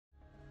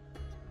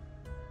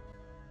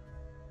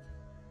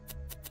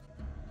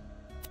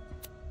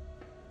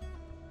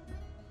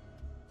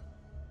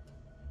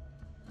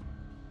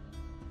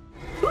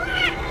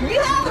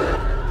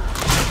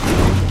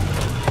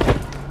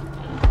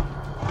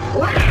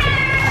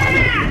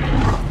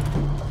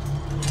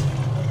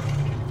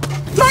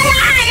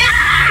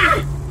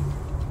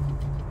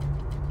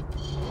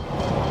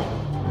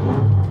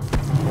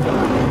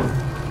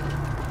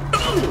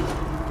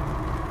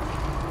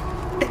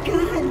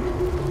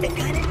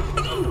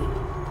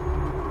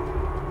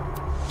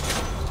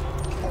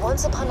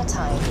Once upon a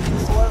time,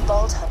 4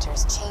 Vault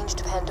Hunters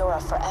changed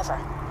Pandora forever.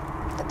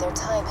 But their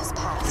time has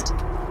passed.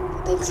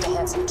 Thanks to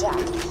Handsome Jack,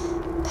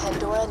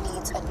 Pandora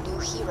needs a new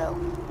hero.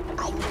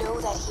 I know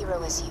that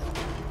hero is you.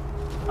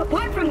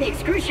 Apart from the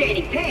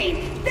excruciating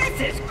pain, this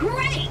is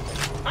great!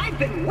 I've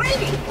been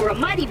waiting for a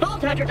mighty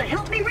Vault Hunter to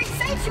help me reach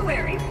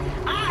Sanctuary.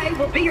 I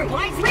will be your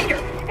wise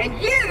leader,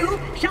 and you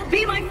shall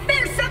be my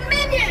fearsome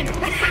minion!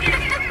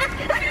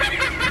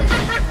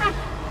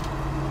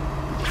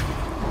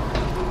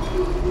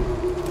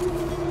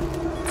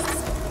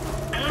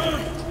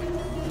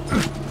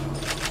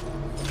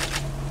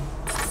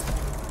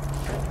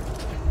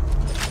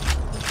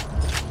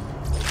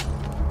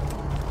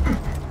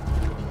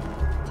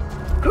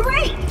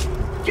 Great!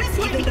 Just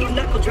even though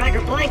Knuckle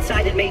Dragger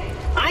blindsided me,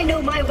 I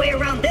know my way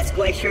around this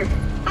glacier.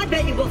 I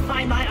bet you will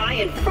find my eye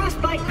in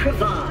Frostbite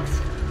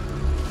Crevasse.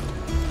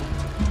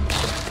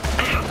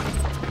 Ow!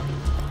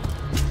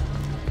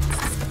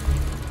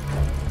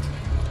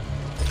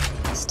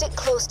 Stick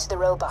close to the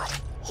robot.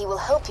 He will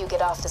help you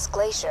get off this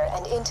glacier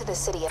and into the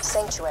city of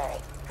Sanctuary.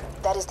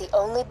 That is the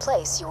only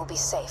place you will be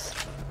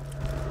safe.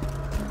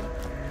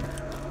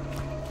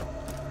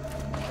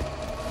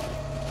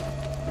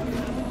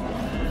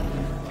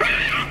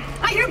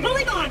 I hear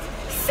bullymons!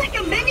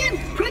 Second minion,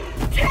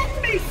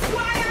 protect me,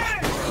 Squire!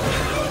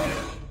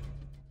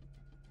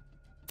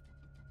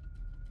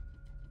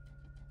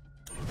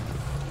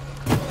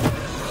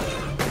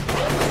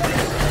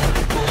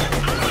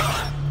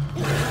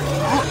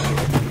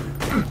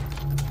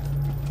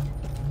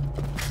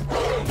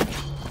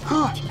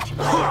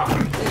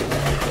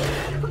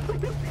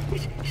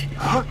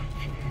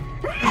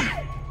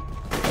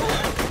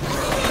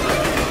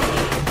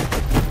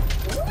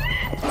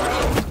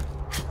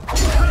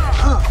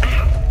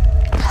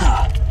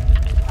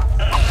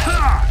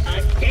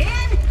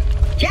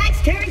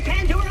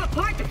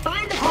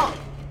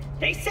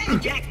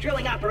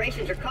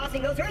 Operations are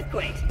causing those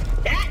earthquakes.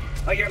 That,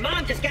 or your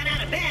mom just got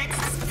out of bed.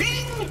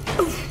 Zing!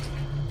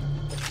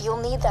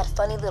 You'll need that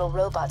funny little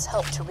robot's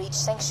help to reach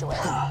Sanctuary,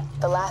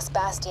 the last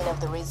bastion of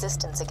the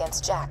resistance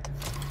against Jack,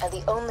 and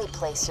the only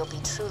place you'll be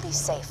truly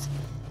safe.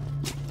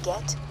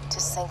 Get to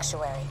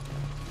Sanctuary.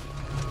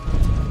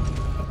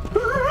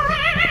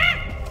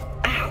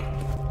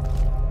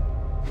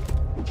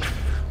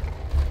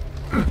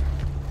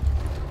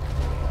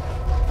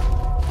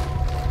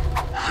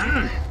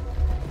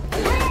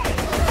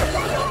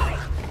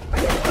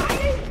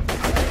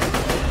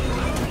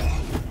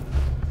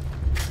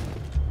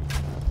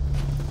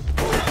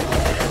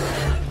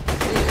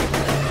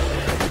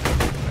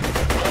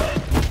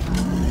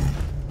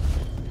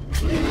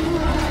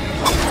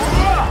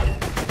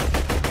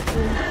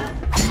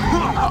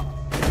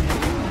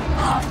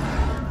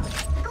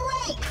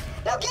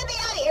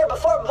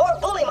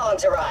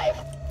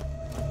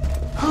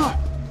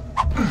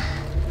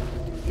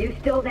 You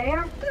still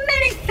there?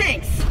 Many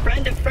thanks,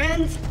 friend of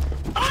friends.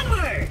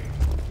 Onward!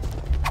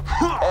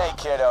 Hey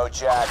kiddo,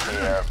 Jack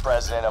here,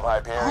 president of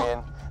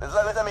Hyperion.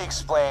 Let me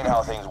explain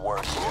how things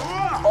work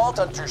here. Vault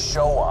Hunters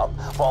show up,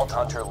 Vault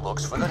Hunter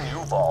looks for the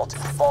new vault,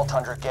 Vault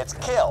Hunter gets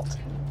killed.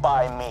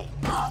 By me.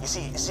 You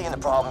see the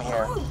problem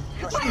here?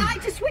 My eye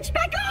just switched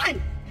back on!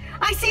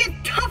 I see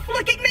a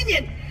tough-looking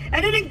minion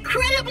and an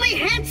incredibly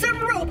handsome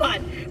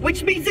robot,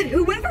 which means that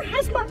whoever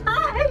has my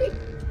eye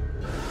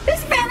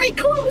is very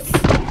close.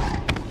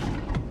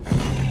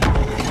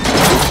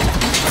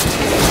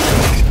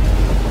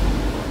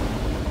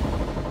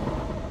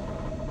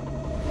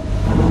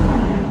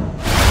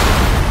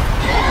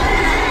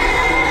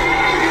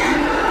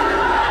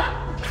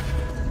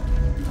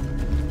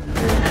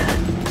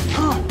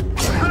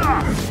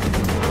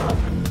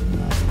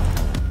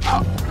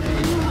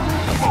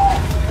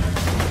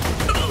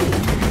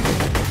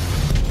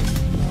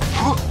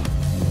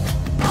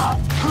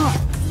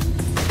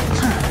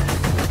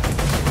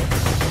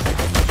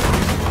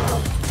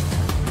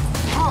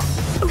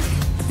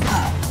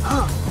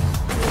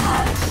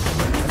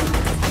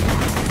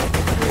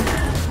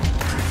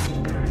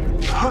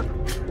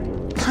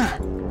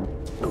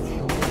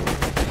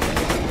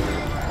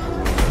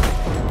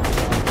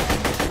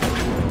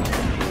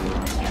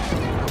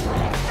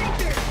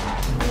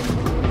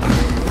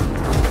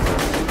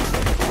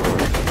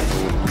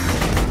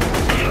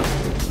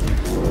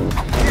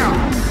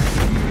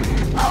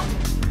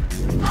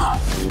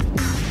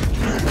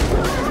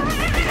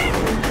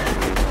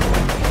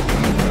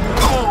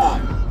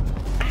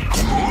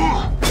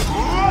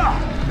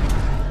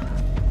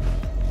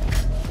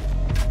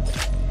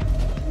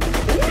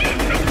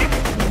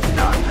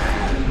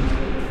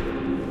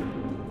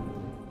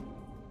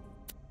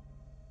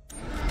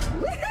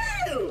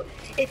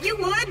 If you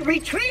would,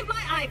 retrieve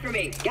my eye for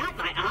me. Got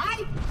my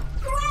eye?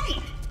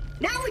 Great!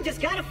 Now we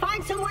just gotta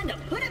find someone to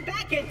put it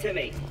back into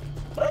me.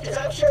 But as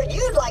I'm sure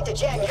you'd like to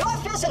jam your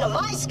fist into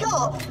my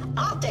skull,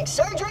 optic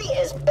surgery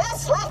is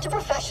best left to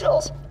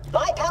professionals.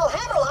 My pal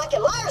Hammerlock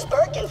in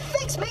Lyersburg can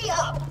fix me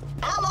up.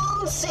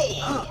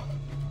 Allons-y.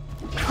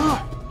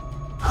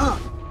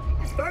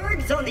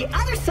 Spurg's on the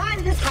other side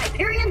of this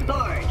Hyperion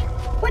barge.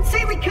 What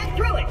say we cut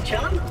through it,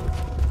 chum?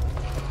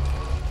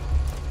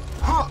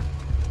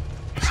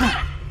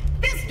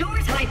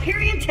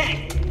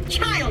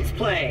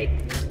 play.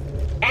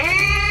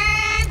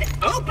 And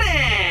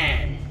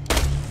open!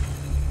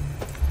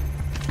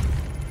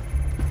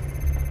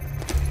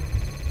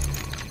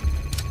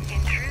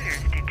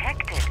 Intruders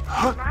detected.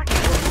 Lock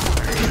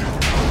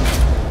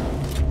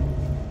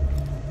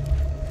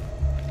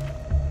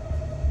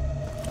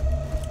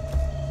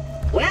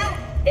Well,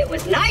 it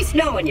was nice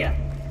knowing you.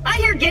 I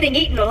hear getting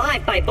eaten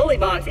alive by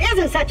bullymongs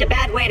isn't such a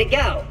bad way to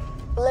go.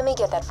 Let me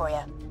get that for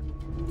you.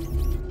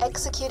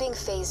 Executing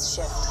phase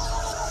shift.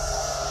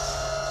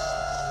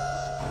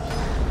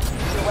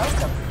 You're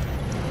welcome.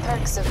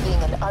 Perks of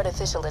being an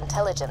artificial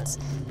intelligence.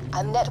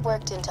 I'm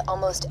networked into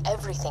almost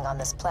everything on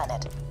this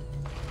planet.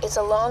 It's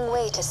a long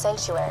way to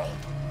Sanctuary.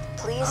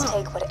 Please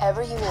take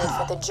whatever you need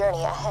for the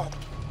journey ahead.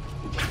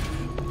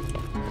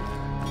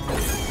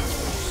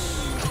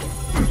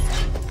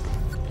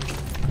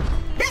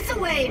 This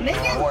away,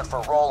 minion! Report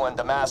for Roland,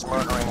 the mass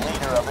murdering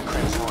leader of the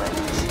Crimson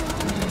Raiders.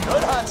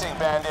 Good hunting,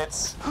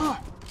 bandits.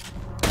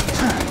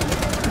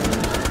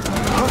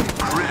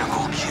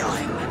 Critical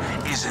killing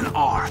is an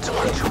art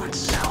unto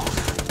itself,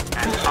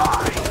 and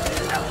I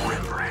am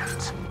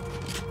Rembrandt.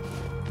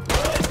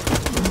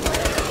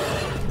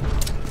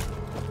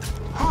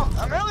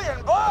 $1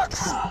 million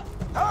bucks! All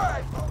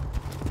right.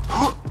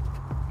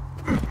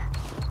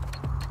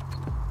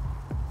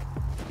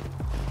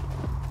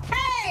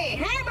 Hey,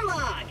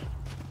 Hammerlock!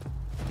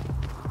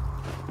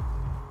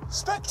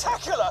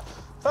 Spectacular!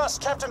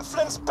 First Captain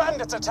Flint's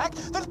bandits attack,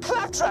 then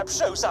Claptrap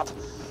shows up.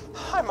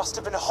 I must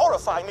have been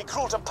horrifyingly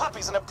cruel to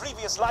puppies in a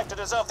previous life to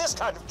deserve this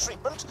kind of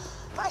treatment.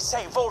 I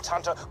say, Vault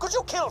Hunter, could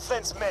you kill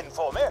Flint's men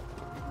for me?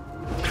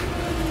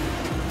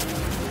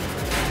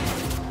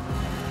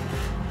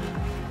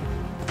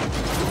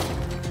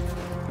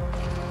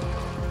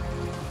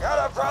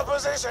 Got a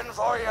proposition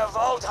for you,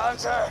 Vault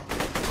Hunter.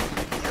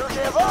 You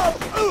give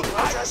up,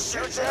 I'll just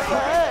shoot you in the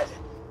head.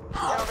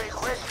 It'll be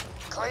quick,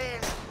 clean,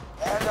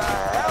 and a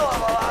hell of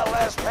a lot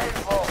less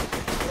painful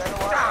than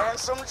what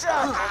Handsome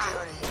Jack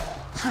will do to you.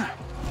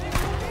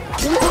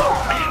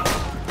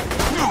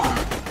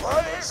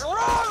 What is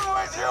wrong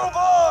with you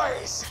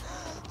boys?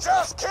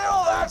 Just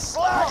kill that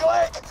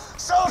slaglick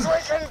so we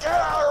can get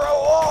our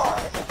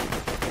reward.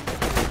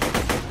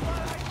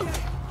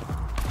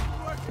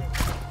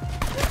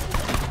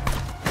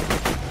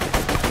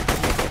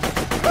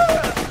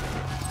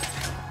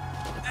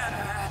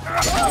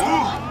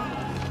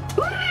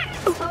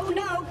 Oh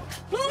no!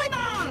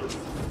 Bullymongs!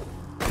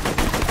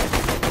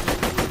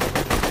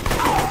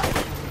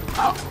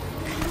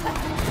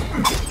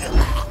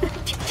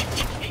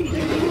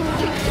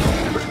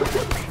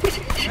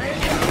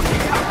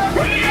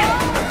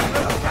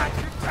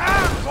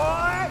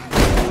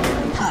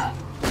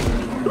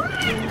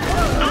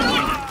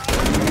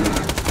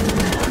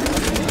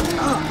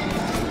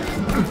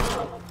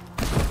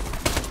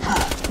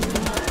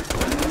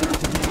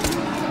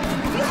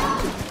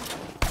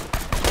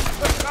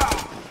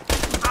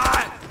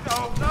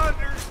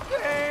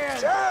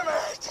 Damn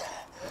it!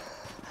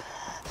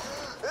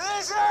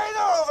 This ain't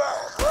over,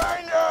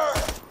 Grinder!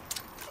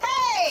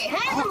 Hey,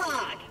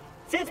 Hammerlock!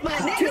 Since my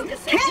mission to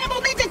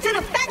cannibal midget to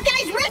the fat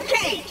guy's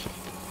ribcage!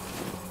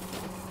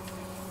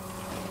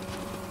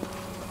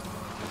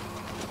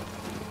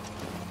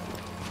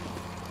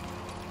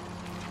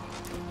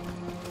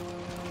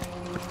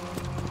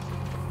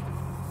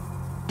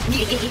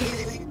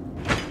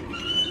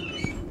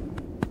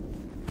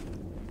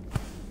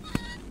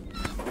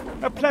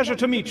 A pleasure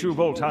to meet you,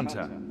 Vault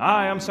Hunter.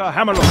 I am Sir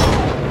Hammerlock.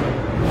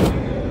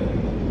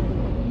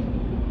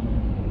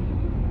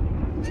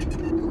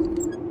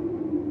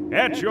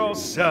 At your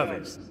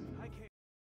service.